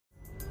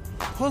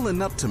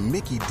Pulling up to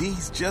Mickey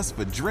D's just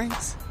for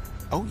drinks?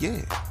 Oh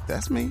yeah,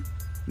 that's me.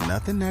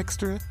 Nothing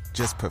extra,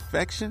 just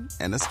perfection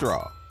and a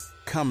straw.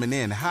 Coming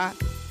in hot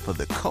for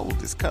the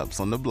coldest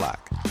cups on the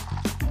block.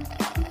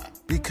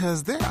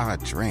 Because there are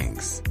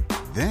drinks.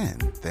 Then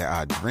there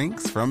are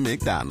drinks from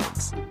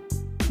McDonald's.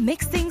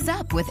 Mix things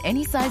up with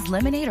any size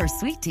lemonade or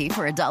sweet tea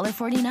for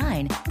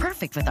 $1.49.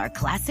 Perfect with our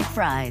classic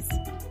fries.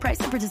 Price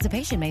and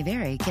participation may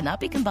vary. Cannot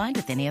be combined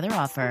with any other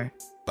offer.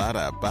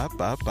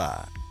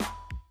 Ba-da-ba-ba-ba.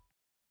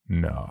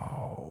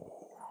 No.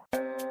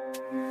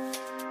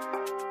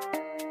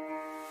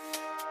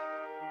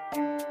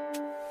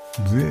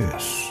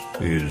 This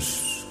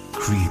is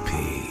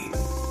Creepy,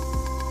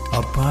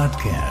 a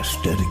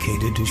podcast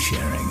dedicated to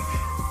sharing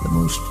the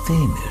most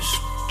famous,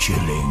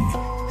 chilling,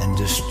 and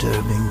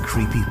disturbing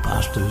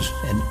creepypastas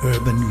and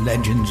urban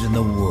legends in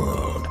the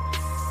world.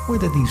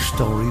 Whether these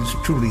stories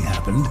truly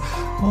happened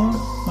or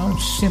are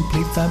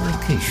simply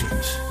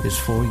fabrications is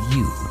for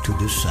you to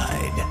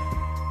decide.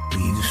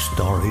 These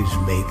stories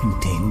may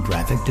contain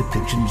graphic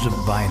depictions of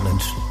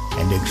violence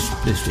and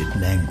explicit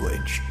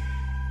language.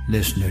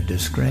 Listener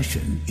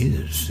discretion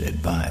is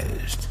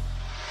advised.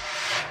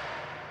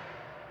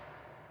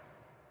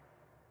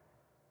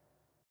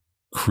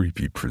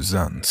 Creepy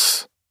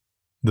presents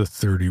The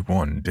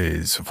 31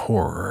 Days of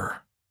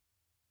Horror.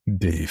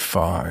 Day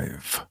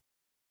 5.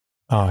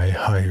 I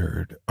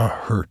hired a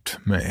hurt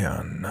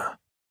man.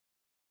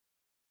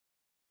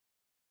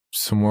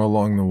 Somewhere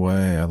along the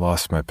way, I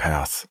lost my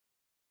path.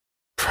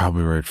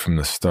 Probably right from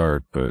the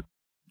start, but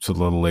it's a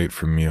little late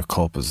for mea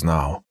culpas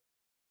now.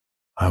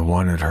 I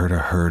wanted her to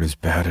hurt as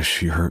bad as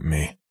she hurt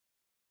me.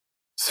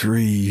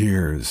 3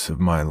 years of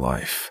my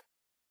life.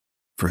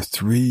 For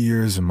 3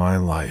 years of my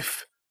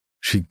life,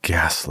 she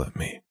gaslit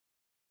me,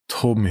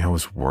 told me I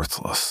was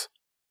worthless.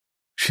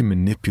 She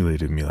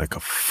manipulated me like a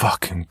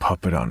fucking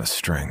puppet on a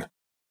string.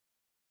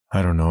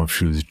 I don't know if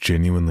she was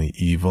genuinely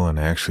evil and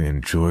actually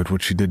enjoyed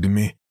what she did to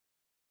me,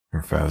 or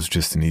if I was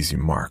just an easy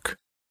mark.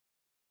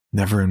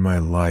 Never in my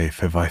life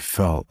have I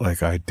felt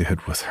like I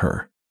did with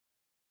her.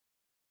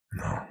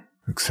 No,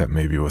 except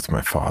maybe with my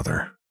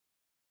father.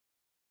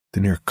 The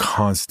near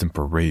constant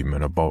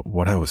beratement about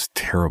what I was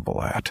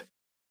terrible at.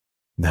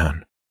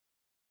 Then,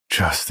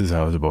 just as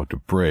I was about to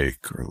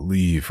break or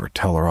leave or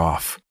tell her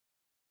off,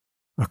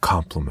 a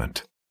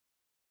compliment,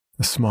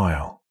 a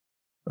smile,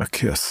 a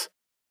kiss,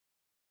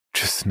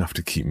 just enough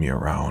to keep me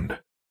around,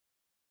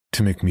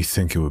 to make me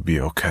think it would be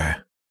okay.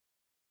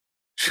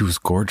 She was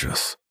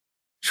gorgeous.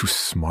 She was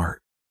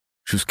smart.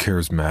 She was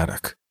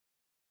charismatic.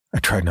 I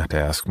tried not to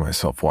ask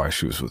myself why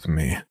she was with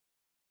me.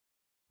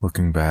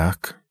 Looking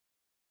back,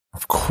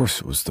 of course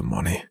it was the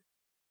money.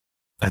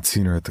 I'd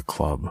seen her at the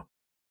club,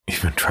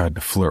 even tried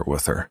to flirt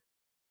with her.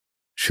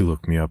 She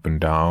looked me up and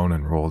down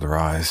and rolled her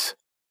eyes.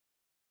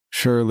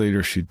 Sure,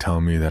 later she'd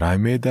tell me that I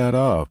made that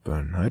up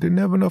and I didn't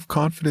have enough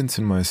confidence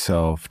in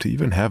myself to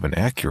even have an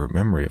accurate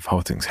memory of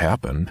how things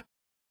happened.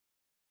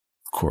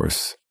 Of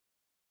course,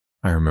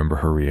 I remember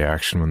her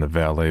reaction when the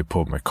valet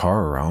pulled my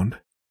car around.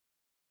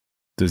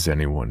 Does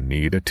anyone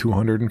need a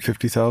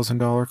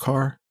 $250,000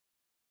 car?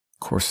 Of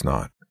course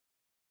not.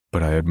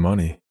 But I had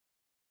money,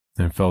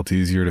 and it felt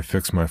easier to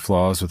fix my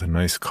flaws with a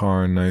nice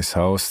car and nice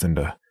house than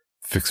to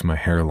fix my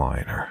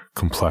hairline or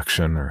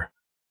complexion or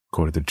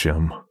go to the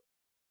gym.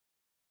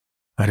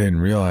 I didn't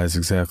realize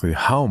exactly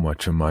how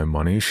much of my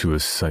money she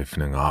was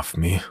siphoning off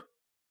me.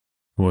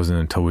 It wasn't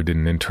until we did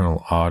an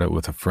internal audit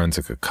with a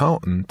forensic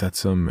accountant that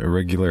some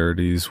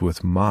irregularities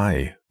with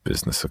my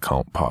business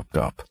account popped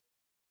up.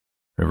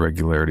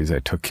 Irregularities I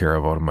took care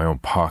of out of my own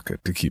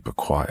pocket to keep it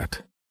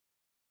quiet.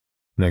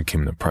 Then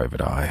came the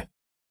private eye.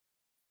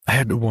 I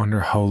had to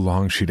wonder how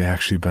long she'd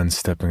actually been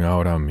stepping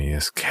out on me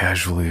as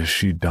casually as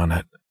she'd done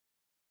it.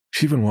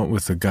 She even went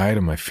with the guy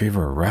to my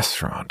favorite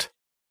restaurant.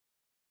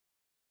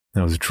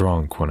 I was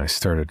drunk when I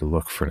started to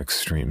look for an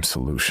extreme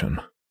solution.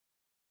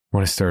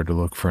 When I started to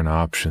look for an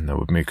option that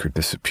would make her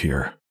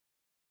disappear.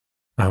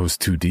 I was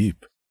too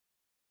deep.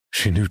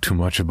 She knew too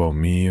much about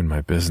me and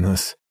my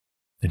business,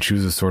 and she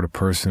was the sort of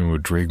person who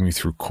would drag me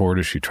through court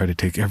as she tried to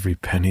take every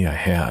penny I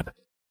had.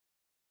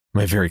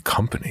 My very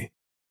company.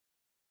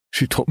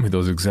 She told me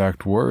those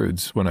exact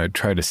words when I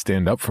tried to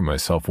stand up for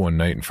myself one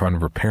night in front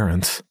of her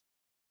parents.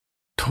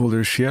 Told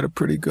her she had it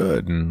pretty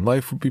good and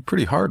life would be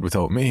pretty hard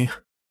without me.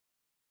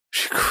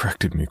 She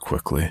corrected me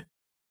quickly,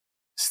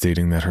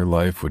 stating that her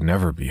life would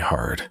never be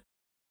hard,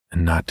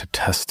 and not to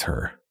test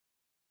her.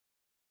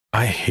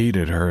 I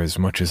hated her as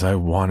much as I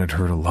wanted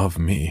her to love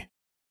me,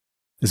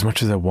 as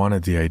much as I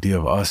wanted the idea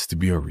of us to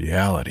be a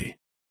reality.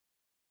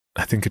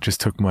 I think it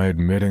just took my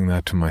admitting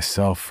that to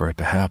myself for it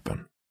to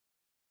happen.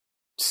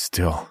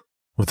 Still,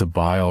 with the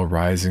bile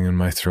rising in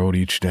my throat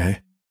each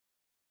day,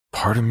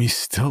 part of me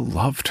still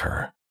loved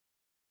her.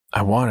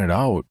 I wanted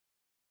out,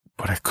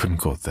 but I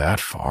couldn't go that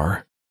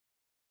far.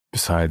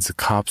 Besides, the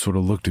cops would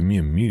have looked at me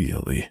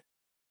immediately.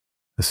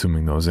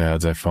 Assuming those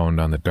ads I found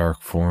on the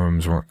dark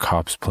forums weren't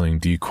cops playing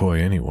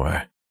decoy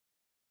anyway.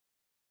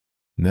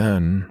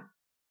 Then,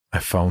 I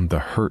found the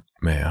hurt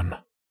man.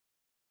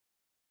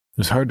 It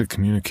was hard to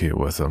communicate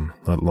with him,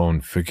 let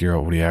alone figure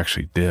out what he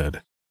actually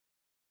did.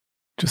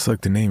 Just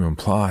like the name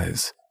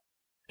implies,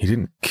 he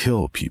didn't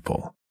kill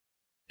people.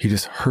 He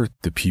just hurt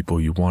the people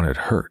you wanted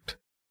hurt.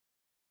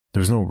 There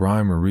was no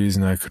rhyme or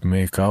reason I could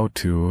make out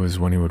to as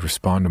when he would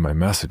respond to my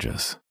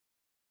messages.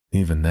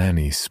 Even then,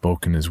 he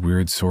spoke in his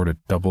weird sort of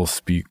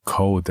double-speak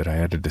code that I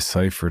had to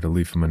decipher to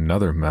leave him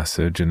another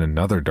message in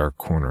another dark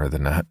corner of the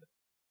net.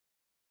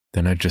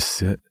 Then I'd just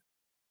sit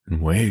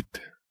and wait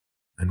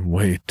and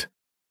wait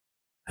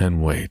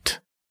and wait.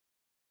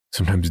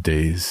 Sometimes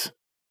days,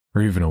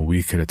 or even a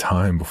week at a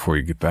time before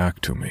he'd get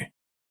back to me.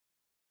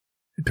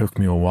 It took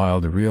me a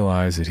while to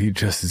realize that he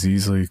just as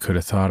easily could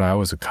have thought I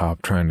was a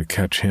cop trying to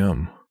catch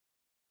him.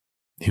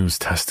 He was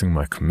testing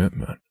my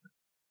commitment.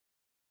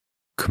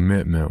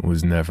 Commitment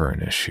was never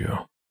an issue.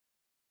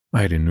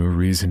 I had a new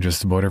reason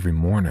just about every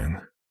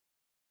morning.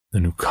 A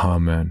new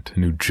comment, a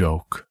new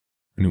joke,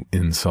 a new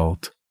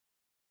insult.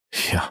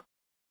 Yeah,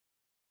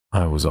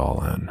 I was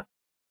all in.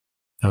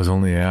 I was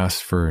only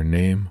asked for her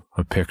name,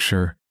 a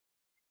picture,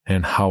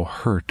 and how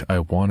hurt I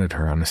wanted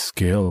her on a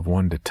scale of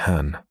 1 to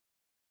 10.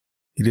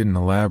 He didn't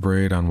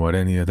elaborate on what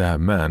any of that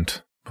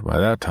meant, but by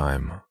that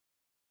time,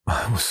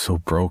 I was so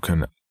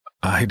broken,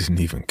 I didn't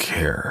even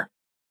care.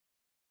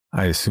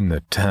 I assumed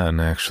that 10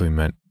 actually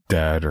meant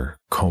dead or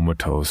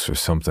comatose or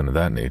something of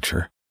that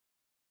nature.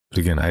 But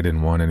again, I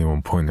didn't want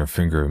anyone pointing their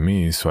finger at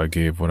me, so I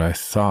gave what I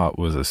thought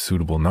was a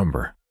suitable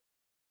number.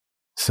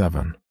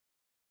 7.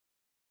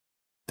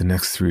 The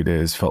next 3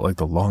 days felt like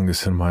the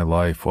longest in my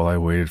life while I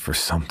waited for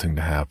something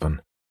to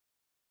happen.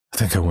 I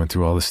think I went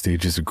through all the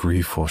stages of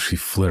grief while she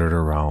flittered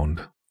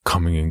around,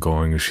 coming and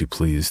going as she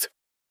pleased,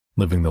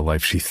 living the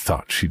life she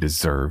thought she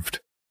deserved.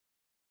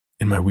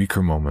 In my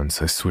weaker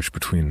moments, I switched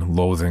between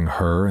loathing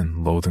her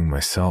and loathing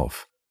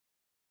myself.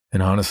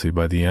 And honestly,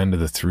 by the end of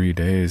the 3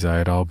 days, I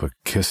had all but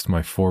kissed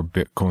my 4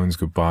 Bitcoins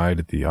goodbye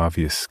to the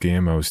obvious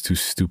scam I was too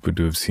stupid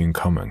to have seen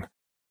coming.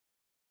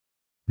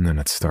 And then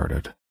it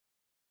started.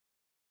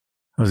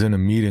 I was in a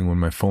meeting when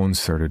my phone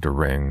started to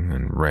ring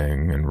and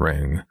ring and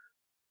ring.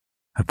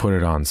 I put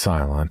it on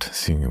silent,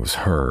 seeing it was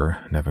her,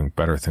 and having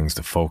better things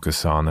to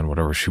focus on than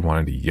whatever she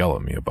wanted to yell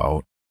at me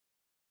about.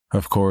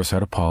 Of course,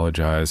 I'd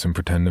apologize and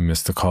pretend to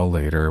miss the call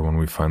later when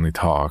we finally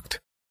talked.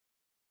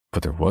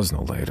 But there was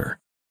no later.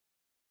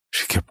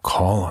 She kept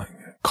calling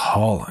and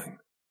calling,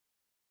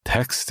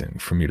 texting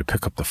for me to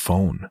pick up the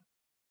phone.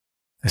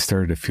 I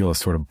started to feel a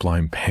sort of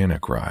blind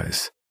panic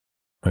rise,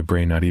 my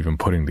brain not even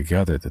putting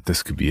together that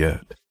this could be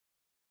it.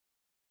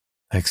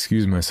 I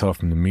excused myself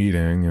from the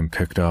meeting and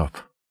picked up,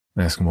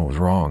 asking what was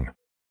wrong.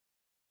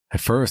 At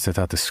first, I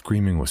thought the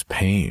screaming was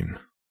pain,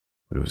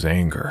 but it was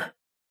anger.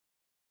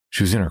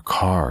 She was in her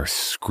car,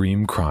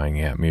 crying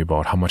at me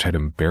about how much I'd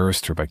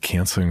embarrassed her by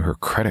canceling her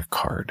credit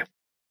card.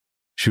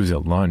 She was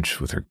at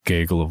lunch with her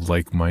gaggle of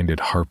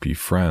like-minded harpy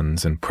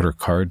friends and put her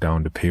card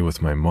down to pay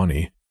with my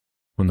money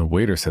when the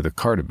waiter said the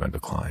card had been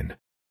declined.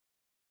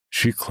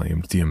 She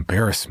claimed the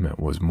embarrassment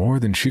was more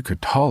than she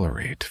could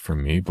tolerate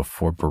from me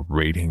before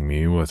berating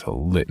me with a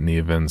litany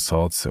of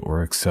insults that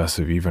were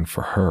excessive even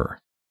for her.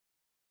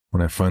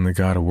 When I finally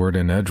got a word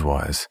in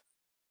edgewise,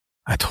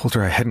 I told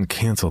her I hadn't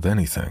canceled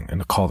anything and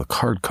to call the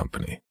card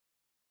company.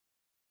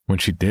 When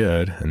she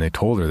did, and they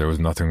told her there was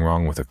nothing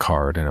wrong with the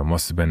card and it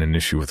must have been an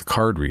issue with the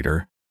card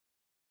reader,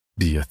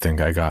 do you think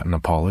I got an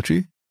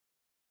apology?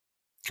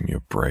 Give me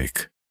a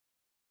break.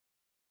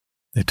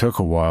 It took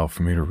a while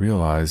for me to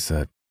realize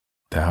that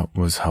that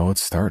was how it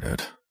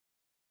started.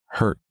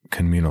 Hurt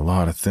can mean a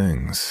lot of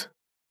things.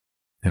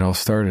 It all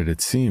started,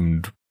 it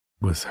seemed,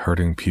 with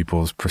hurting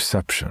people's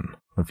perception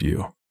of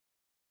you.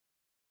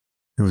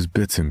 It was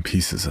bits and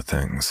pieces of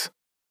things.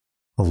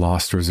 A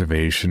lost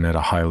reservation at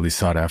a highly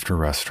sought-after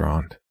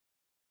restaurant.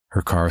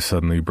 Her car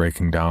suddenly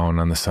breaking down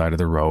on the side of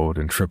the road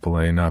and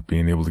AAA not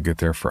being able to get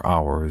there for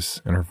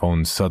hours and her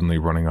phone suddenly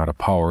running out of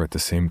power at the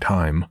same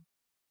time.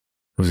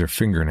 It was her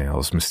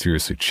fingernails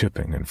mysteriously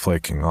chipping and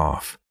flaking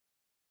off.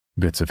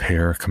 Bits of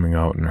hair coming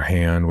out in her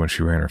hand when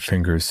she ran her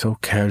fingers so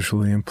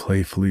casually and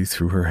playfully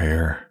through her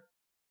hair.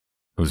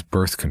 It was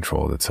birth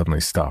control that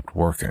suddenly stopped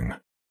working.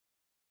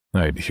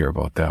 I had to hear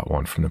about that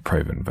one from the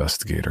private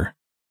investigator.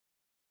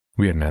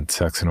 We hadn't had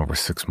sex in over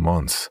 6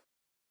 months.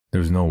 There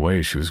was no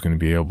way she was going to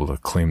be able to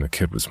claim the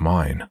kid was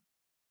mine.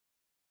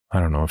 I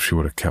don't know if she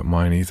would have kept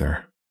mine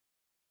either.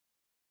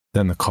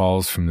 Then the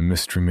calls from the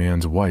mystery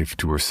man's wife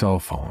to her cell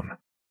phone.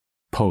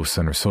 Posts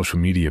on her social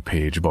media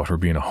page about her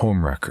being a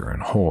homewrecker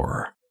and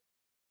whore.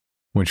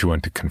 When she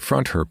went to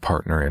confront her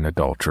partner in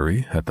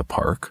adultery at the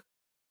park,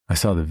 I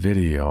saw the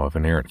video of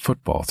an errant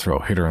football throw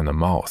hit her in the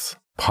mouth,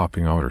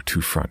 popping out her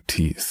 2 front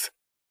teeth.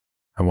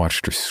 I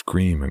watched her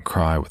scream and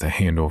cry with a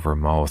hand over her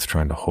mouth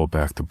trying to hold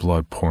back the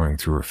blood pouring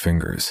through her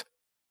fingers.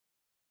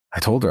 I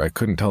told her I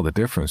couldn't tell the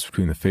difference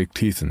between the fake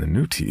teeth and the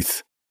new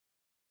teeth.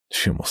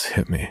 She almost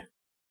hit me.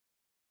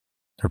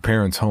 Her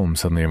parents' home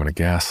suddenly having a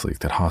gas leak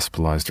that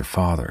hospitalized her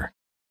father,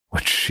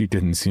 which she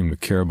didn't seem to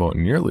care about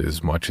nearly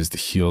as much as the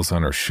heels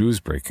on her shoes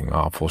breaking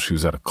off while she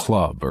was at a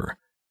club or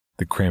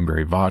the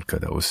cranberry vodka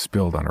that was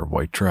spilled on her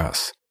white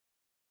dress.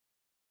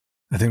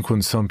 I think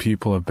when some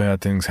people have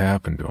bad things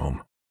happen to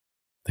them,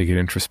 they get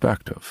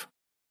introspective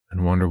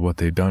and wonder what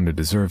they've done to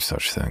deserve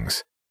such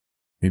things,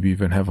 maybe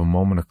even have a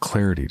moment of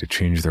clarity to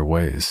change their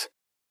ways.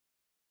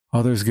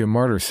 Others get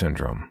martyr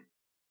syndrome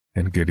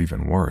and get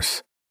even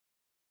worse.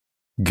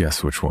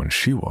 Guess which one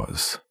she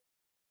was?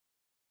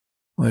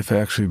 Life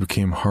actually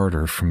became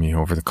harder for me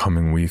over the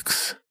coming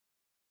weeks.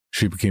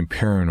 She became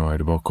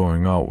paranoid about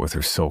going out with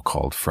her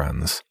so-called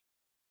friends,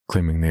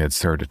 claiming they had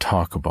started to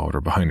talk about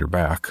her behind her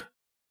back,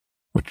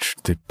 which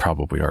they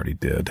probably already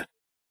did.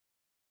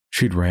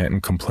 She'd rant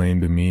and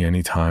complain to me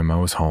any time I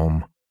was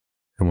home,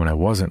 and when I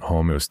wasn't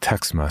home, it was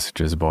text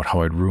messages about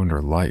how I'd ruined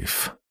her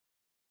life.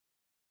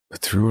 But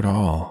through it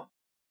all,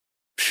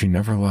 she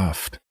never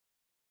left.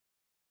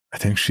 I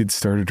think she'd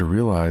started to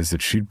realize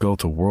that she'd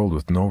built a world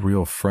with no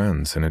real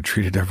friends and had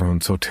treated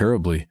everyone so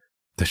terribly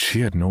that she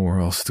had nowhere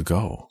else to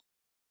go.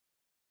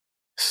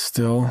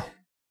 Still,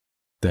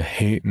 the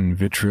hate and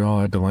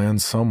vitriol had to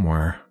land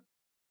somewhere.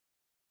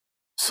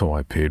 So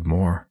I paid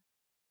more.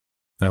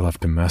 I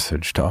left a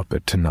message to up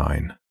it to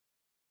 9.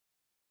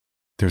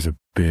 There's a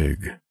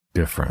big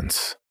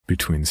difference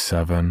between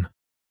 7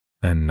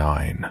 and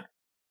 9.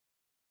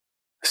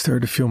 I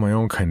started to feel my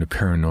own kind of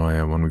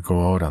paranoia when we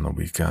go out on the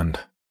weekend,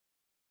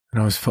 and I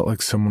always felt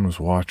like someone was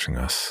watching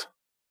us,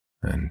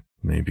 and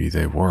maybe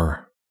they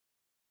were.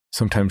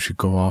 Sometimes she'd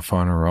go off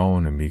on her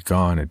own and be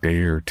gone a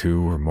day or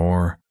two or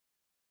more,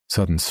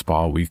 sudden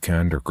spa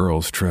weekend or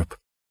girls' trip.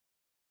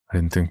 I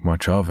didn't think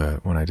much of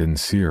it when I didn't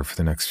see her for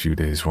the next few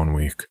days one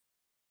week.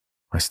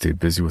 I stayed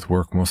busy with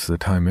work most of the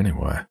time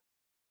anyway.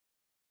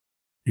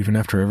 Even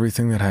after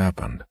everything that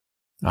happened,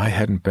 I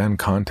hadn't been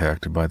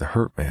contacted by the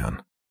hurt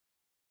man,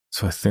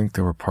 so I think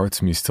there were parts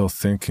of me still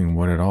thinking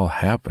what had all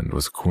happened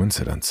was a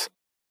coincidence,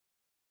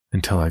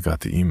 until I got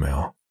the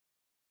email.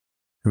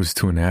 It was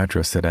to an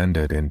address that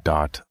ended in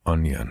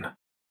 .onion.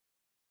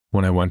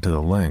 When I went to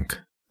the link,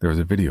 there was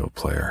a video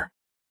player.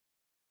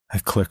 I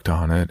clicked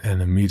on it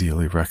and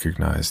immediately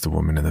recognized the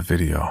woman in the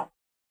video.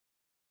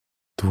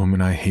 The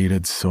woman I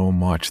hated so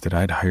much that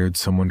I'd hired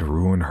someone to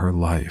ruin her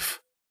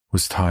life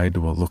was tied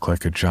to what looked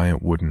like a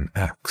giant wooden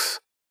X.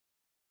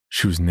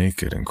 She was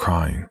naked and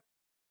crying.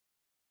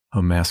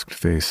 A masked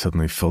face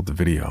suddenly filled the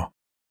video.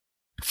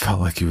 It felt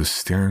like he was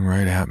staring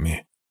right at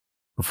me,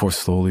 before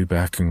slowly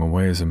backing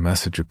away as a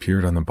message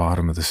appeared on the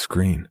bottom of the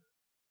screen.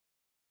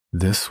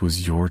 This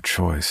was your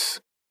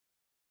choice.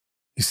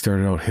 He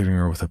started out hitting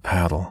her with a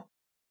paddle,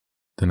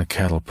 then a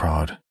cattle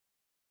prod.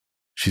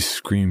 She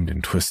screamed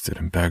and twisted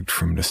and begged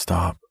for him to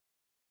stop.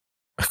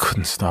 I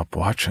couldn't stop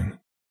watching.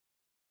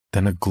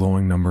 Then a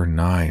glowing number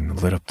 9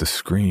 lit up the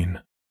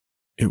screen.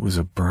 It was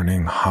a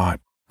burning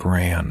hot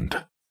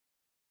brand.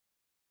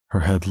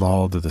 Her head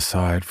lolled to the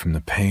side from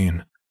the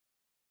pain,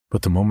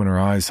 but the moment her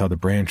eyes saw the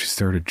brand, she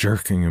started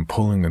jerking and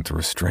pulling at the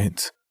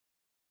restraints.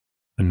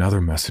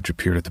 Another message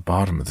appeared at the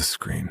bottom of the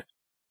screen.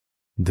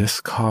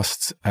 This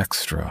costs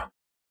extra.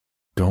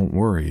 Don't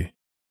worry.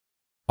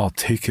 I'll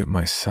take it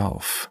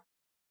myself.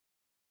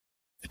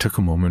 It took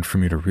a moment for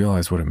me to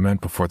realize what it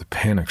meant before the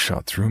panic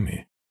shot through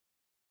me.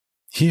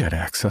 He had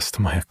access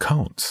to my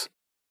accounts.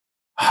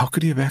 How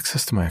could he have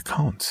access to my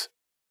accounts?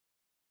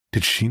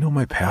 Did she know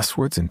my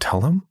passwords and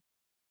tell him?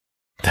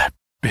 That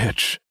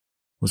bitch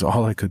was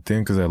all I could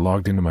think as I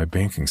logged into my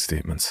banking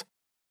statements.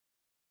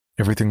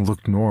 Everything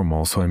looked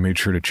normal, so I made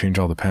sure to change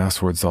all the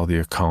passwords to all the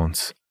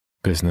accounts,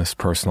 business,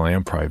 personal,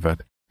 and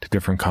private, to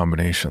different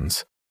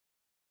combinations.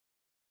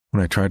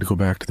 When I tried to go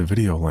back to the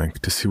video link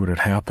to see what had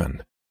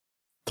happened,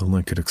 the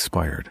link had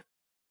expired.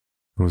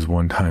 It was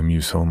one-time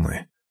use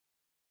only.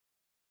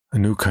 A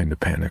new kind of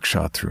panic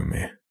shot through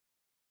me.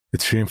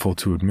 It's shameful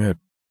to admit,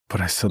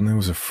 but I suddenly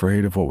was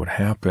afraid of what would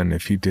happen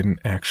if he didn't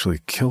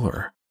actually kill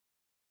her.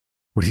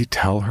 Would he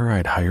tell her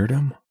I'd hired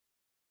him?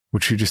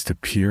 Would she just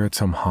appear at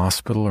some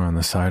hospital or on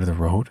the side of the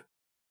road?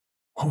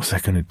 What was I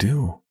going to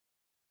do?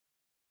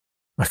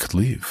 I could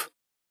leave.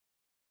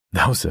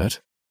 That was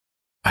it.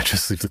 I'd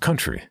just leave the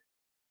country.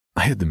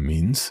 I had the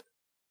means.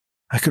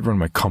 I could run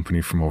my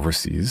company from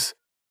overseas,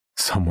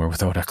 somewhere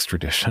without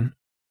extradition.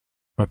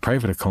 My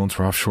private accounts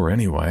were offshore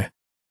anyway.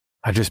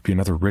 I'd just be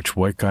another rich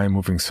white guy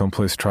moving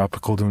someplace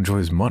tropical to enjoy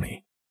his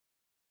money.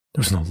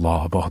 There was no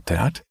law about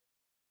that.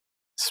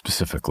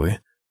 Specifically.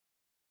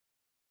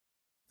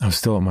 I was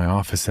still at my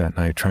office that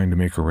night trying to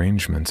make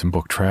arrangements and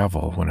book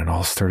travel when it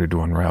all started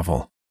to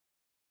unravel.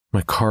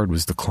 My card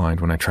was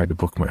declined when I tried to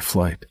book my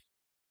flight.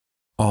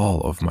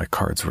 All of my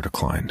cards were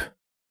declined.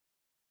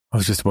 I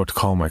was just about to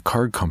call my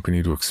card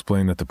company to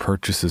explain that the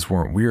purchases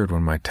weren't weird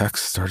when my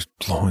texts started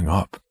blowing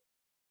up.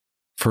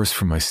 First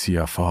from my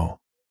CFO,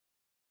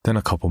 then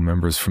a couple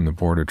members from the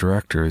board of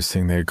directors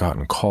saying they had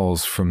gotten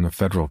calls from the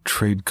Federal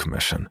Trade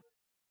Commission.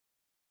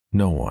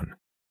 No one,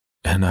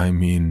 and I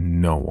mean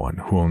no one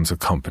who owns a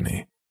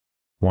company,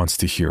 wants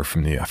to hear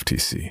from the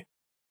FTC.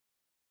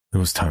 It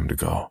was time to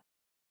go.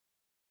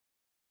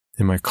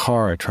 In my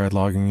car, I tried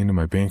logging into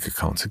my bank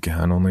accounts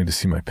again, only to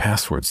see my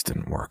passwords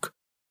didn't work.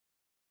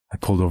 I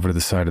pulled over to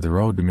the side of the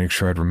road to make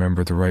sure I'd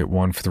remembered the right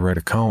one for the right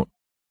account,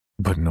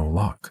 but no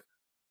luck.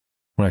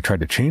 When I tried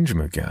to change them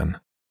again,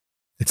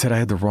 It said I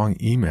had the wrong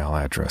email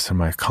address and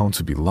my accounts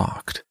would be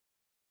locked.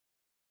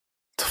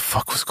 What the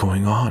fuck was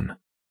going on?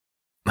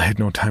 I had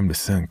no time to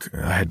think.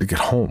 I had to get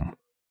home.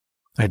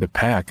 I had to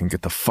pack and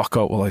get the fuck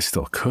out while I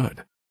still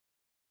could.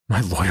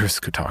 My lawyers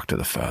could talk to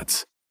the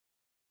feds.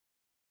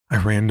 I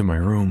ran to my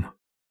room.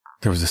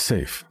 There was a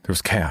safe. There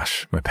was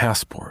cash, my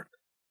passport.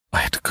 I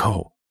had to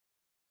go.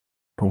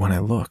 But when I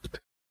looked,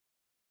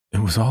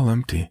 it was all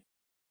empty.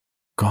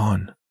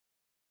 Gone.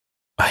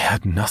 I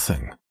had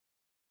nothing.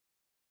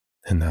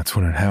 And that's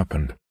when it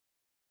happened.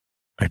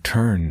 I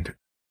turned,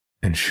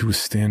 and she was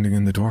standing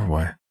in the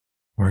doorway,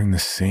 wearing the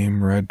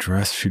same red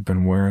dress she'd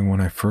been wearing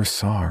when I first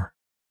saw her,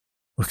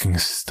 looking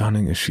as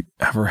stunning as she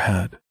ever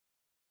had.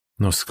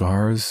 No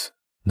scars,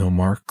 no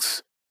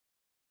marks,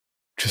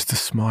 just a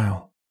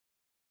smile.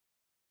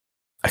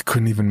 I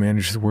couldn't even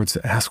manage the words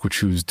to ask what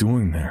she was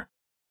doing there.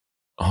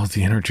 All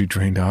the energy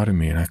drained out of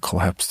me and I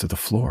collapsed to the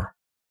floor.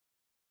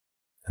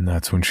 And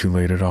that's when she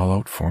laid it all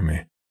out for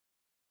me.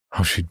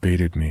 How she'd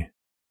baited me,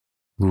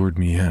 lured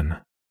me in,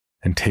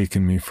 and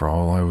taken me for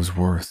all I was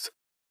worth.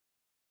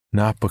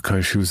 Not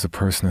because she was the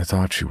person I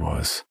thought she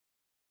was,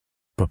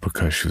 but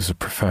because she was a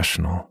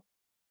professional.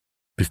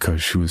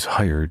 Because she was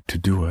hired to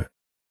do it.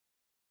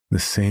 The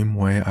same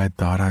way I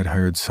thought I'd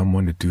hired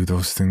someone to do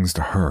those things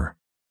to her.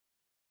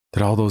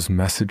 That all those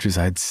messages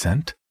I'd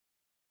sent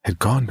had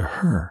gone to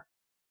her.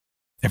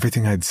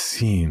 Everything I'd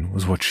seen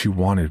was what she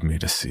wanted me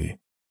to see.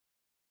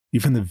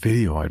 Even the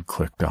video I'd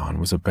clicked on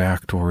was a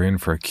backdoor in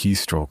for a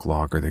keystroke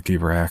logger that gave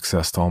her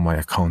access to all my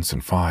accounts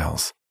and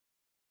files.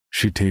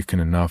 She'd taken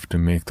enough to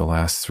make the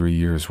last 3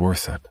 years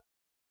worth it.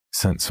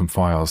 Sent some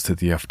files to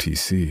the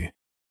FTC.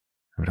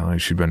 Evidently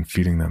she'd been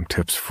feeding them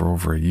tips for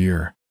over a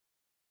year.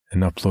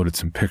 And uploaded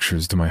some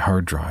pictures to my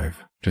hard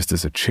drive, just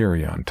as a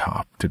cherry on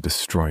top to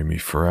destroy me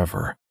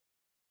forever.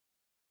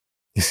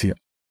 You see,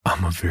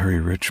 I'm a very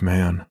rich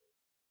man.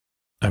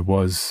 I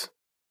was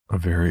a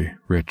very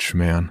rich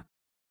man.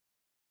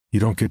 You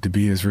don't get to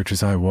be as rich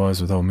as I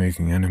was without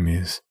making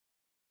enemies.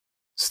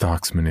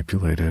 Stocks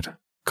manipulated,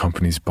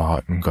 companies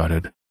bought and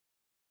gutted.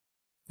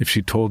 If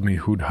she told me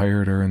who'd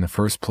hired her in the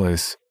first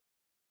place,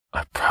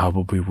 I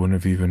probably wouldn't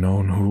have even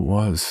known who it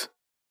was.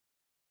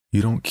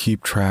 You don't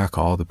keep track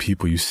of all the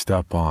people you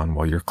step on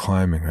while you're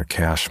climbing a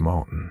cash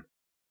mountain.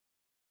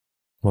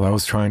 Well, I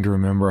was trying to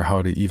remember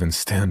how to even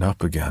stand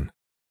up again.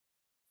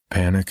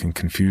 Panic and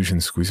confusion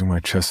squeezing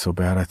my chest so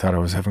bad I thought I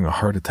was having a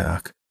heart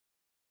attack.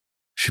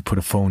 She put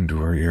a phone to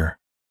her ear.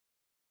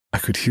 I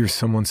could hear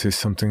someone say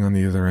something on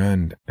the other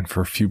end, and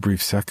for a few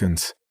brief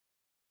seconds,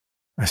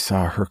 I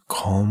saw her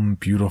calm,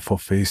 beautiful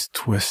face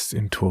twist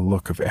into a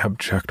look of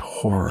abject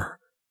horror.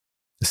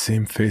 The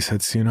same face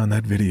I'd seen on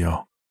that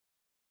video.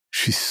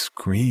 She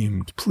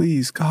screamed,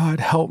 "Please, God,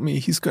 help me,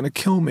 he's going to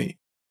kill me."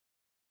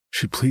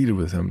 She pleaded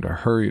with him to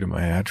hurry to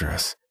my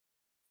address,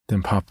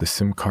 then popped the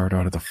SIM card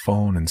out of the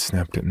phone and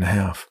snapped it in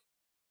half.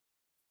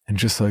 And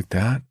just like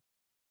that,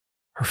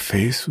 her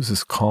face was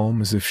as calm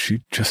as if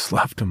she'd just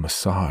left a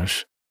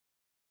massage.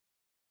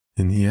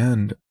 In the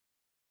end,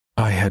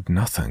 I had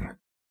nothing.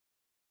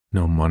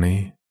 No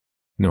money,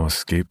 no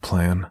escape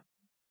plan,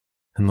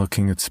 and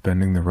looking at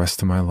spending the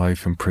rest of my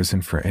life in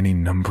prison for any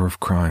number of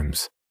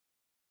crimes.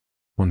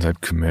 Ones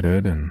I'd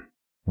committed and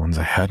ones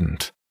I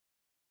hadn't.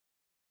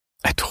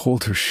 I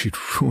told her she'd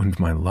ruined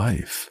my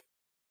life,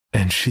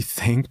 and she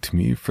thanked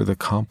me for the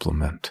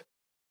compliment.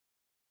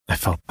 I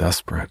felt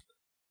desperate.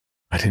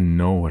 I didn't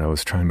know what I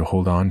was trying to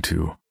hold on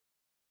to.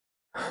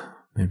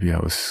 Maybe I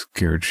was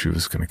scared she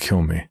was going to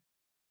kill me.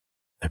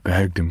 I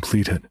begged and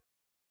pleaded,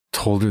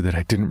 told her that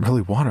I didn't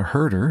really want to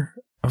hurt her.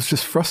 I was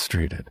just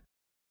frustrated.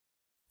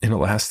 In a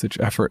last-ditch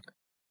effort,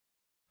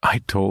 I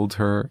told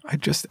her I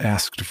just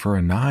asked for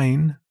a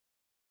 9.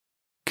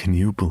 Can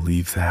you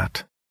believe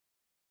that?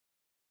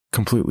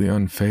 Completely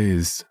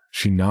unfazed,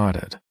 she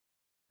nodded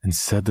and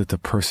said that the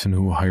person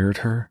who hired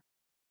her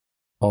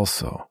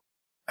also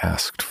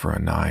asked for a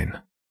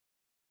 9.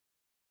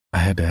 I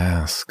had to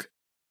ask,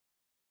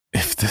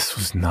 if this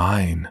was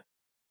 9,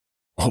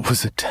 what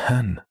was a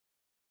 10?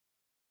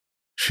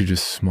 She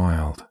just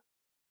smiled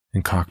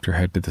and cocked her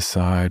head to the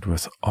side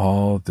with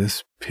all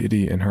this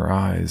pity in her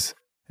eyes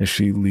as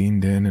she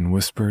leaned in and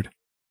whispered,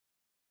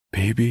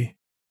 "Baby,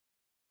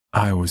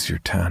 I was your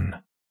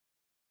 10.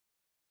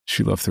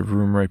 She left the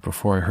room right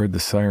before I heard the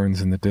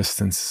sirens in the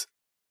distance,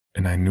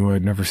 and I knew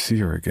I'd never see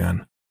her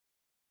again.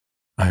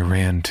 I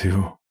ran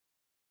too,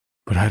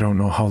 but I don't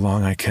know how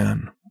long I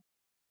can.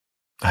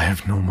 I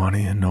have no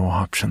money and no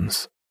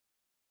options.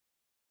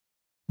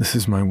 This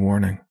is my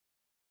warning.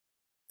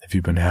 Have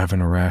you been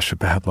having a rash of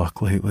bad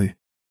luck lately?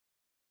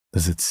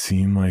 Does it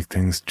seem like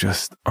things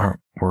just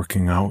aren't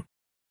working out?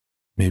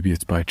 Maybe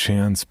it's by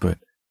chance, but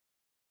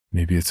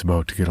maybe it's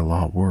about to get a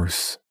lot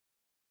worse.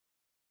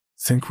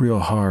 Think real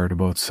hard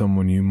about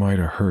someone you might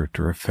have hurt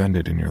or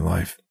offended in your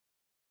life,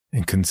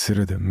 and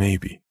consider that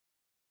maybe,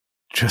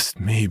 just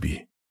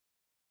maybe,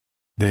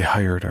 they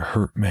hired a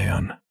hurt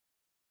man.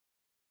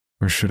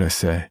 Or should I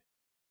say,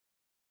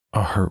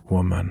 a hurt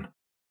woman.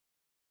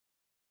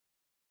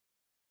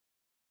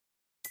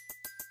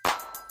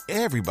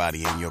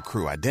 Everybody in your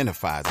crew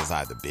identifies as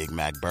either Big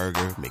Mac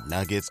Burger,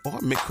 McNuggets, or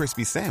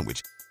McCrispy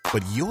Sandwich.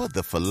 But you're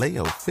the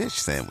Filet-O-Fish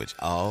Sandwich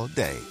all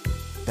day.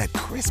 That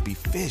crispy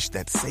fish,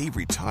 that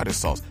savory tartar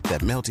sauce,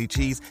 that melty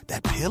cheese,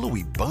 that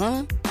pillowy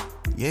bun.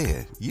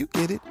 Yeah, you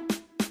get it.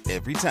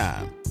 Every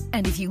time.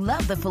 And if you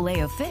love the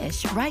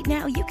Filet-O-Fish, right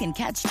now you can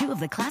catch two of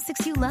the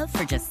classics you love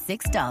for just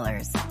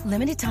 $6.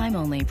 Limited time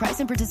only. Price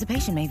and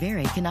participation may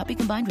vary. Cannot be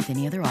combined with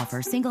any other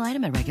offer. Single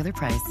item at regular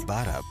price.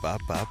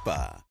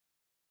 Ba-da-ba-ba-ba.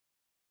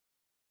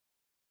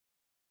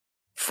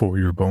 For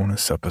your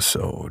bonus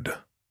episode,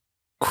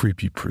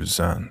 Creepy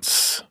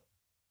presents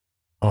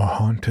A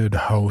Haunted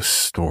House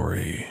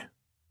Story,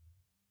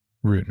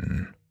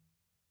 written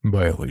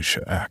by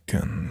Alicia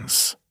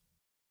Atkins.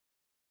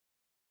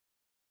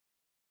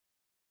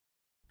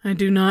 I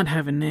do not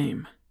have a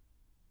name,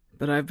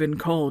 but I've been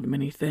called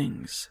many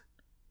things.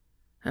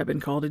 I've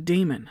been called a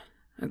demon,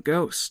 a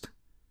ghost,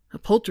 a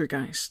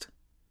poltergeist,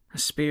 a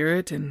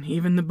spirit, and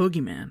even the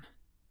boogeyman.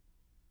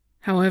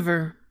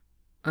 However,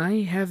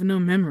 I have no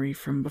memory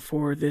from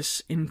before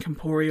this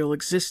incorporeal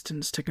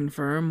existence to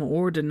confirm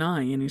or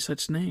deny any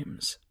such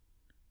names.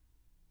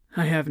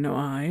 I have no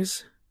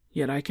eyes,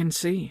 yet I can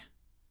see.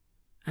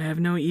 I have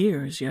no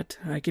ears, yet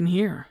I can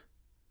hear.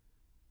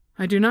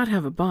 I do not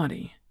have a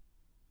body.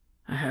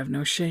 I have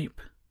no shape.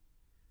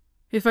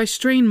 If I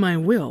strain my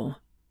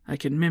will, I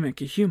can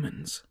mimic a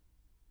human's.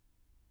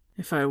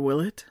 If I will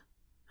it,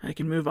 I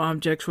can move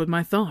objects with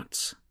my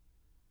thoughts.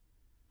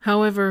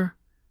 However,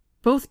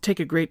 both take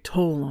a great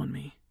toll on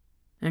me,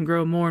 and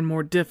grow more and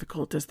more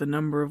difficult as the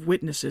number of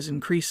witnesses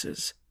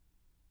increases.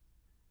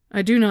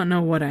 I do not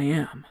know what I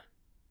am,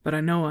 but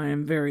I know I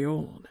am very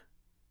old.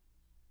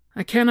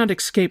 I cannot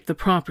escape the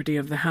property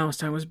of the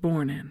house I was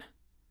born in,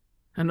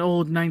 an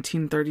old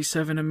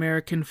 1937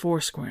 American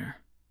Foursquare.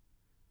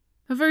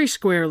 A very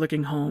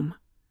square-looking home,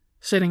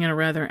 sitting in a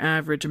rather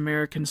average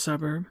American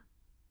suburb.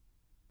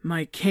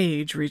 My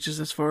cage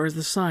reaches as far as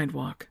the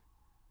sidewalk,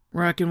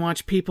 where I can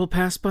watch people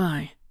pass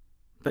by,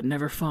 but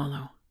never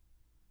follow.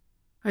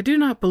 I do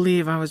not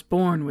believe I was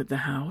born with the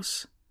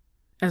house,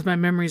 as my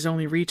memories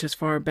only reach as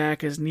far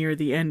back as near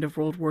the end of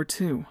World War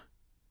II.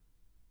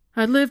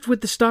 I lived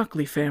with the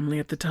Stockley family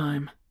at the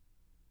time.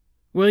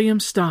 William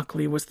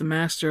Stockley was the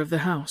master of the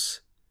house,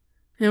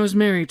 and was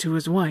married to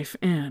his wife,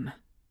 Anne.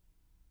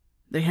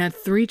 They had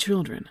 3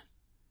 children,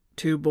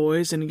 2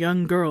 boys and a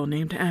young girl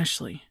named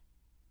Ashley.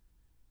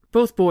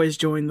 Both boys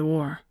joined the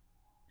war,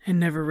 and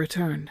never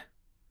returned.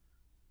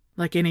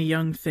 Like any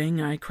young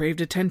thing, I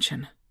craved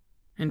attention,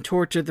 and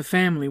tortured the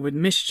family with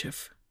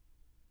mischief.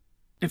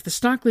 If the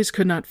Stockleys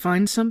could not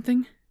find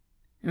something,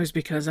 it was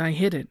because I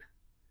hid it.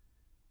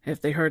 If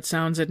they heard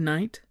sounds at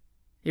night,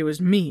 it was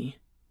me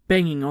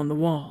banging on the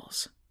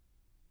walls.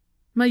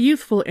 My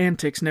youthful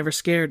antics never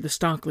scared the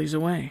Stockleys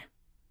away.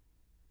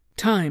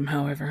 Time,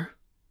 however,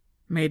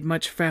 made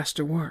much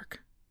faster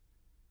work.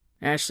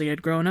 Ashley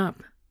had grown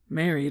up,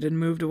 married, and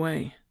moved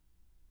away.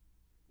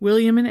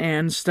 William and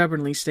Anne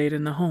stubbornly stayed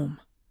in the home,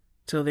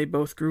 till they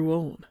both grew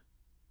old.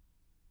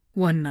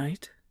 One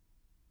night,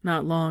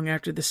 not long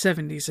after the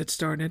 70s had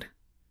started,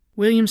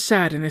 William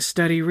sat in his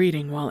study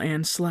reading while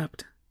Anne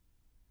slept.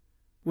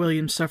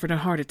 William suffered a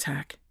heart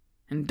attack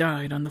and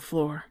died on the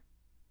floor.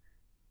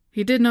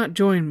 He did not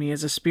join me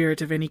as a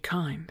spirit of any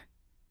kind.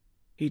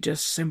 He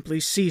just simply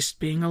ceased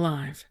being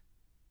alive,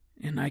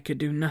 and I could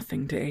do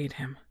nothing to aid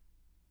him.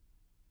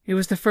 It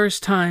was the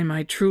first time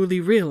I truly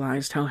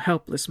realized how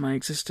helpless my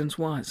existence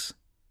was.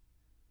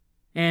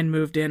 Anne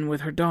moved in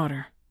with her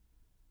daughter,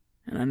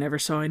 and I never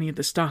saw any of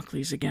the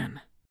Stockleys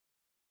again.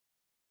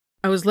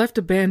 I was left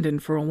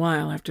abandoned for a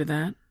while after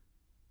that.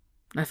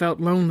 I felt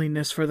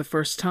loneliness for the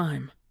first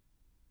time.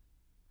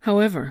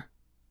 However,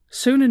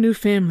 soon a new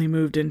family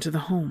moved into the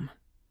home.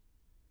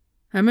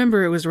 I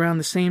remember it was around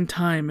the same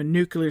time a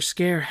nuclear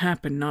scare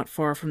happened not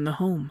far from the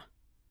home.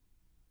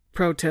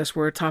 Protests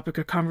were a topic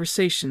of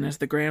conversation as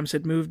the Grahams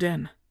had moved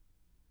in.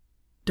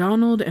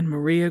 Donald and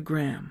Maria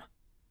Graham,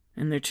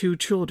 and their 2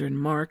 children,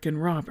 Mark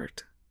and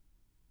Robert.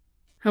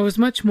 I was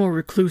much more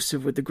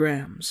reclusive with the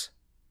Grahams.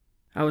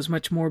 I was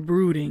much more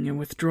brooding and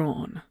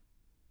withdrawn.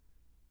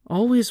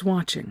 Always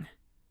watching,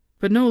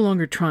 but no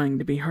longer trying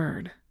to be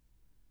heard.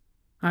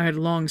 I had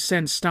long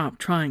since stopped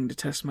trying to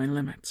test my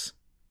limits.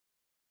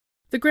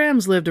 The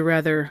Grahams lived a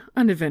rather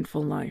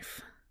uneventful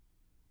life.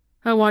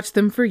 I watched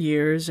them for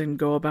years and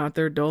go about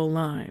their dull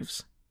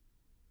lives.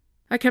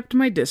 I kept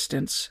my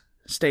distance,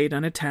 stayed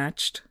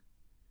unattached.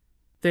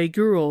 They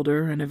grew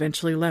older and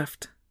eventually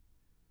left.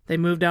 They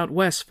moved out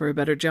west for a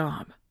better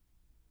job.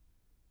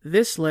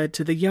 This led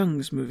to the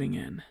Youngs moving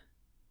in,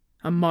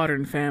 a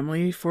modern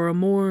family for a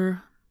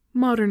more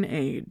modern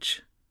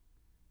age.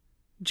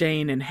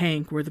 Jane and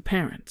Hank were the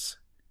parents.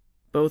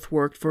 Both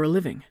worked for a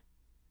living.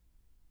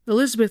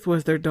 Elizabeth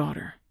was their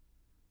daughter,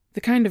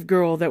 the kind of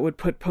girl that would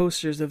put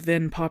posters of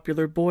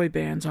then-popular boy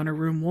bands on her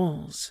room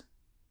walls.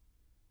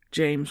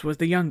 James was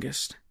the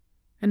youngest,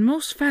 and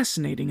most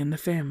fascinating in the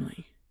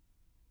family.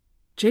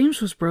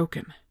 James was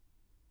broken,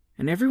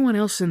 and everyone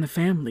else in the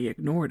family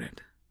ignored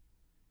it.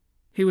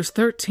 He was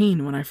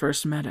 13 when I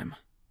first met him.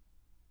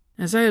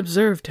 As I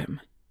observed him,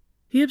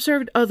 he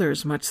observed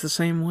others much the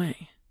same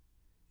way.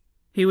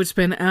 He would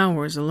spend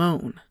hours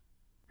alone,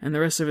 and the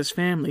rest of his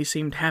family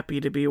seemed happy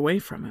to be away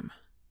from him.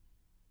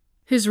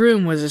 His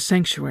room was a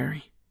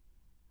sanctuary,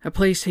 a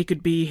place he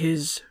could be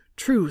his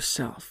true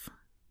self.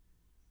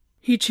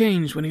 He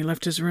changed when he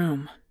left his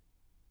room.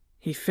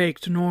 He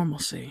faked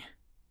normalcy.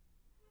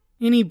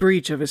 Any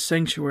breach of his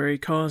sanctuary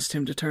caused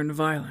him to turn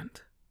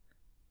violent.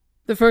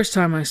 The first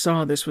time I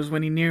saw this was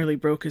when he nearly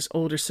broke his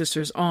older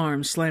sister's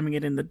arm slamming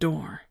it in the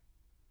door.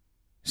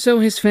 So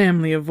his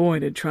family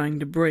avoided trying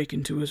to break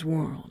into his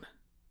world.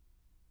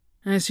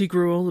 As he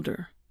grew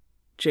older,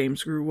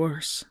 James grew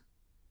worse.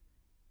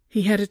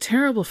 He had a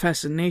terrible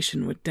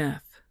fascination with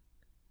death.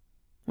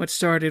 What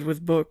started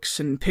with books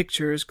and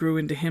pictures grew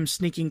into him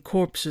sneaking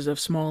corpses of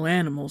small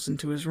animals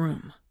into his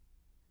room.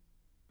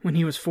 When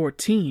he was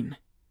 14,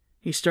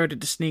 he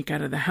started to sneak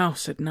out of the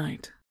house at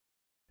night,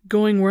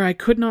 going where I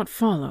could not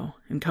follow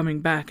and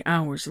coming back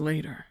hours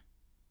later.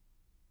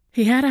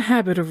 He had a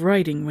habit of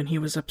writing when he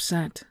was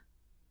upset,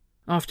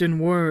 often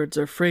words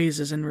or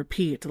phrases in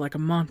repeat like a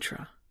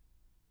mantra.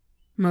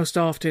 Most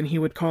often he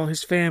would call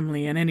his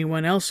family and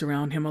anyone else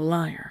around him a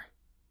liar.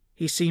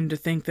 He seemed to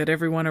think that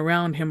everyone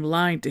around him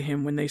lied to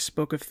him when they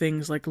spoke of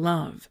things like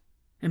love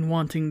and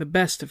wanting the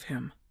best of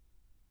him.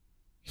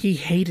 He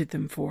hated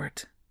them for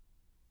it.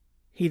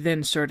 He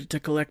then started to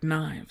collect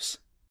knives.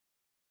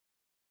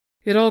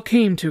 It all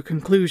came to a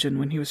conclusion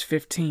when he was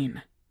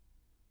 15.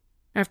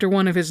 After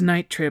one of his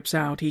night trips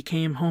out, he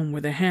came home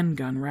with a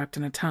handgun wrapped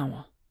in a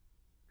towel,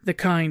 the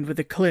kind with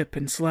a clip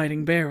and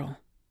sliding barrel.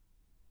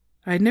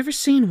 I had never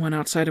seen one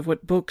outside of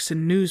what books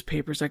and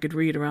newspapers I could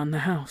read around the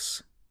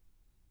house.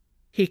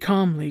 He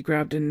calmly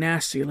grabbed a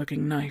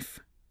nasty-looking knife,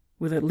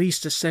 with at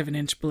least a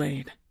 7-inch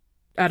blade,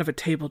 out of a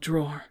table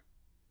drawer.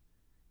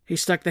 He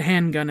stuck the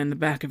handgun in the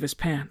back of his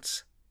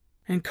pants,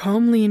 and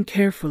calmly and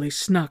carefully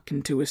snuck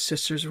into his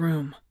sister's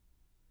room.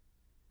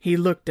 He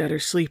looked at her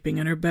sleeping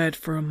in her bed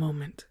for a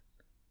moment,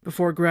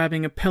 before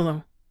grabbing a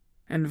pillow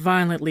and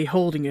violently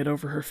holding it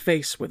over her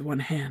face with one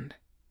hand.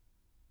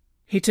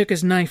 He took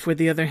his knife with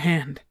the other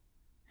hand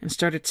and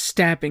started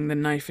stabbing the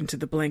knife into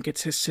the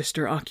blankets his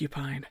sister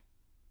occupied.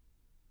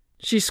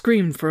 She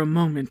screamed for a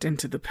moment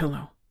into the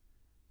pillow,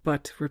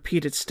 but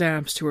repeated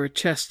stabs to her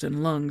chest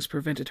and lungs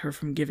prevented her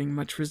from giving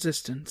much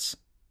resistance.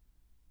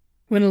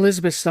 When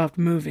Elizabeth stopped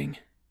moving,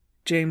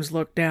 James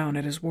looked down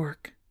at his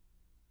work.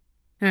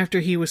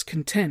 After he was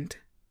content,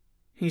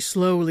 he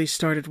slowly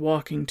started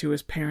walking to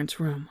his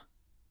parents' room.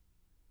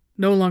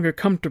 No longer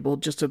comfortable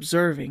just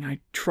observing,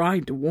 I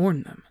tried to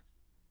warn them.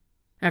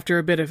 After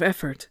a bit of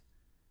effort,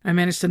 I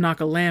managed to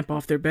knock a lamp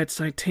off their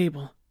bedside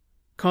table,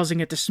 causing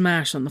it to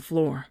smash on the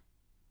floor.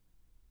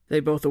 They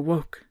both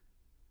awoke,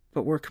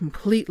 but were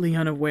completely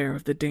unaware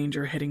of the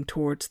danger heading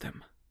towards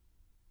them.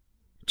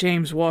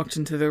 James walked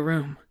into the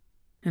room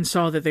and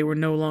saw that they were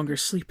no longer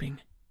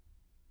sleeping.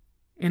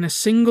 In a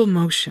single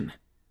motion,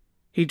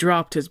 he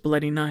dropped his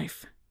bloody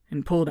knife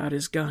and pulled out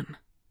his gun.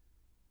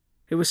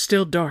 It was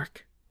still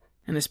dark,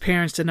 and his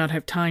parents did not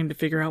have time to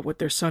figure out what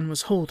their son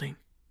was holding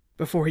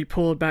before he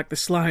pulled back the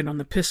slide on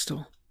the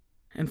pistol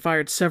and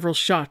fired several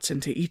shots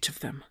into each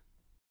of them.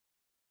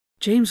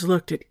 James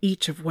looked at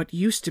each of what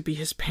used to be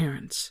his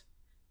parents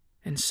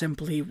and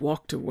simply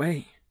walked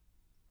away.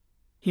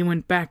 He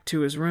went back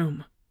to his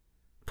room,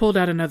 pulled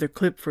out another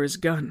clip for his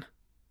gun,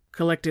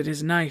 collected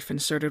his knife,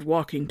 and started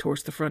walking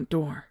towards the front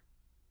door.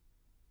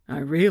 I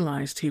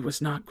realized he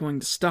was not going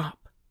to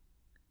stop.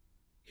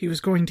 He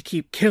was going to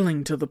keep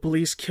killing till the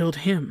police killed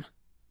him.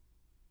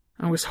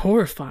 I was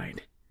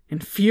horrified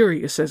and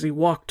furious as he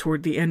walked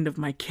toward the end of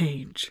my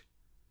cage.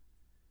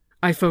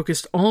 I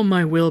focused all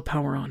my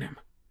willpower on him,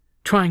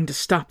 trying to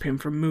stop him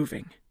from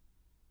moving.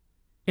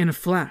 In a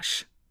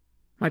flash,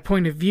 my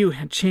point of view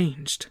had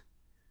changed.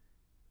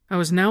 I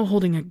was now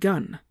holding a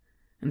gun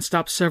and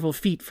stopped several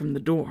feet from the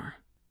door.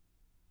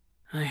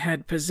 I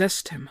had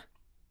possessed him.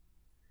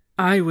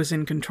 I was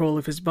in control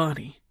of his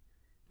body,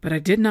 but I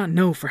did not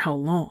know for how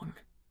long.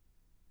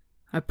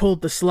 I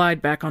pulled the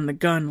slide back on the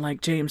gun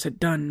like James had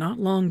done not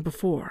long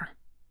before,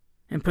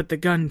 and put the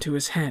gun to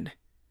his head,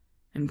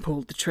 and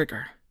pulled the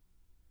trigger.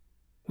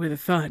 With a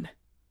thud,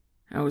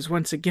 I was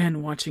once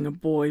again watching a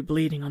boy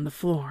bleeding on the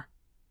floor,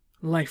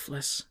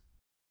 lifeless.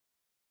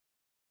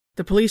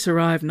 The police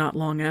arrived not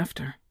long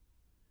after.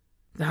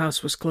 The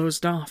house was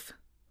closed off,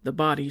 the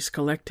bodies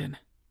collected.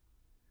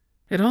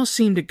 It all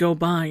seemed to go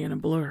by in a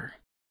blur.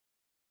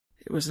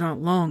 It was not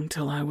long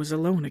till I was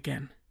alone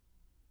again.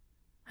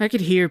 I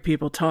could hear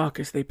people talk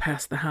as they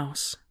passed the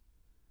house.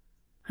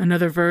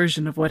 Another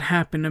version of what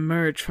happened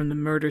emerged from the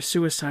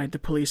murder-suicide the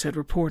police had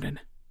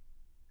reported.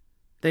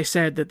 They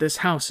said that this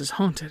house is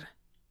haunted,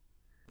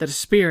 that a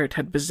spirit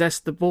had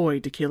possessed the boy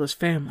to kill his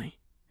family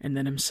and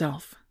then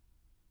himself.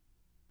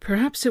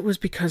 Perhaps it was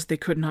because they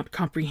could not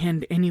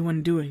comprehend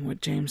anyone doing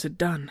what James had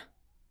done.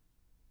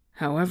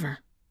 However,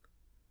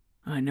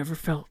 I never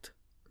felt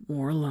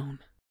more alone.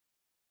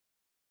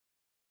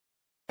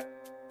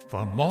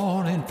 For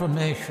more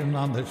information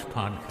on this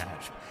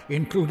podcast,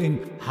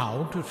 including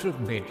how to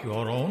submit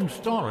your own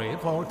story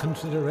for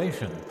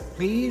consideration.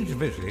 Please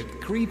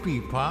visit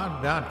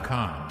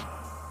creepypod.com.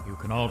 You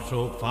can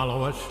also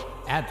follow us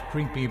at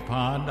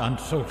CreepyPod on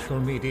social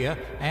media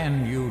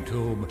and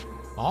YouTube.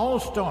 All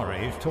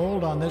stories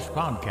told on this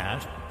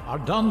podcast are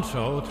done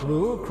so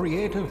through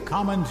Creative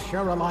Commons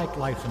Share-alike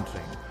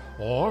licensing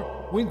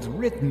or with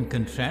written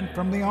consent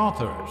from the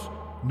authors.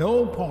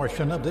 No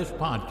portion of this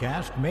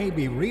podcast may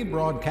be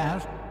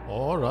rebroadcast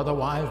or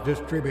otherwise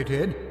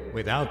distributed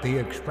without the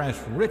express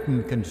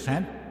written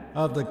consent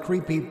of the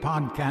Creepy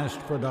Podcast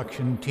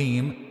production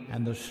team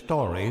and the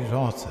story's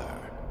author.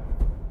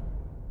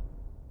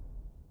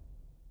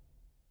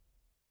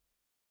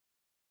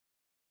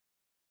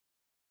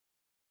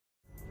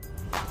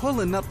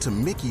 Pulling up to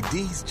Mickey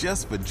D's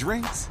just for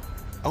drinks?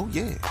 Oh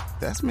yeah,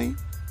 that's me.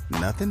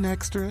 Nothing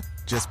extra,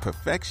 just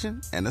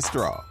perfection and a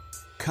straw.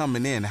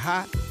 Coming in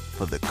hot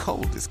for the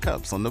coldest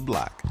cups on the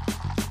block.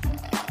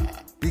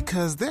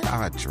 Because there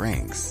are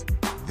drinks.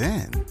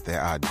 Then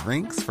there are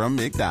drinks from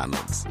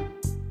McDonald's.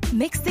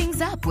 Mix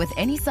things up with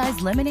any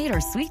size lemonade or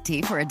sweet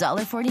tea for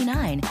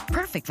 $1.49.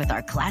 Perfect with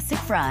our classic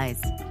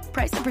fries.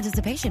 Price and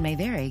participation may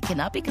vary.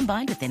 Cannot be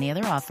combined with any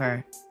other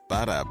offer.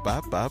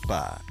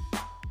 Ba-da-ba-ba-ba.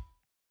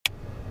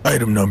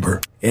 Item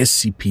number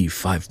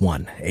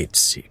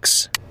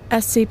SCP-5186.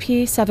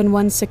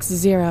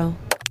 SCP-7160.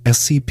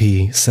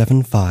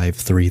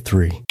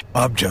 SCP-7533.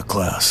 Object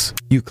Class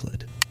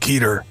Euclid.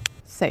 Keter.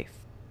 Safe.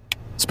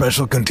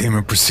 Special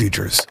Containment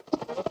Procedures.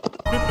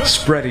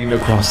 Spreading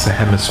across the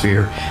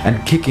hemisphere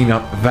and kicking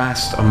up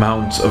vast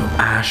amounts of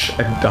ash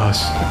and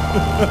dust.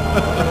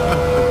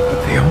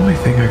 The only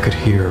thing I could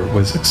hear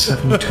was at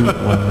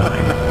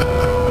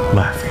 7219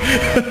 laughing.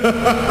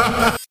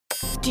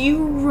 Do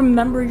you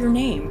remember your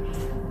name?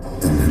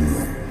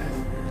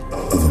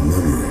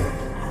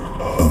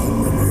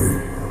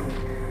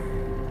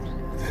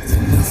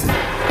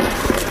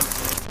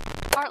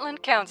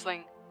 Heartland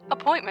Counseling.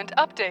 Appointment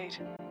update.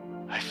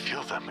 I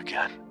feel them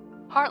again.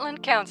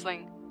 Heartland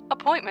Counseling.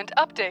 Appointment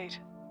update.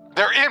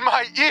 They're in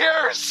my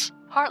ears!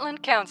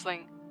 Heartland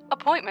Counseling.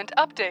 Appointment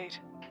update.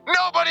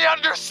 Nobody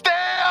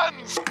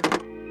understands!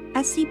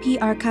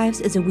 SCP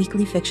Archives is a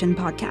weekly fiction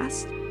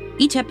podcast.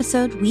 Each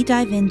episode, we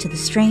dive into the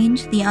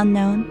strange, the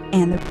unknown,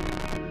 and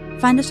the...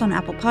 Find us on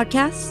Apple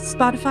Podcasts,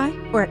 Spotify,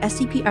 or at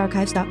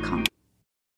scparchives.com.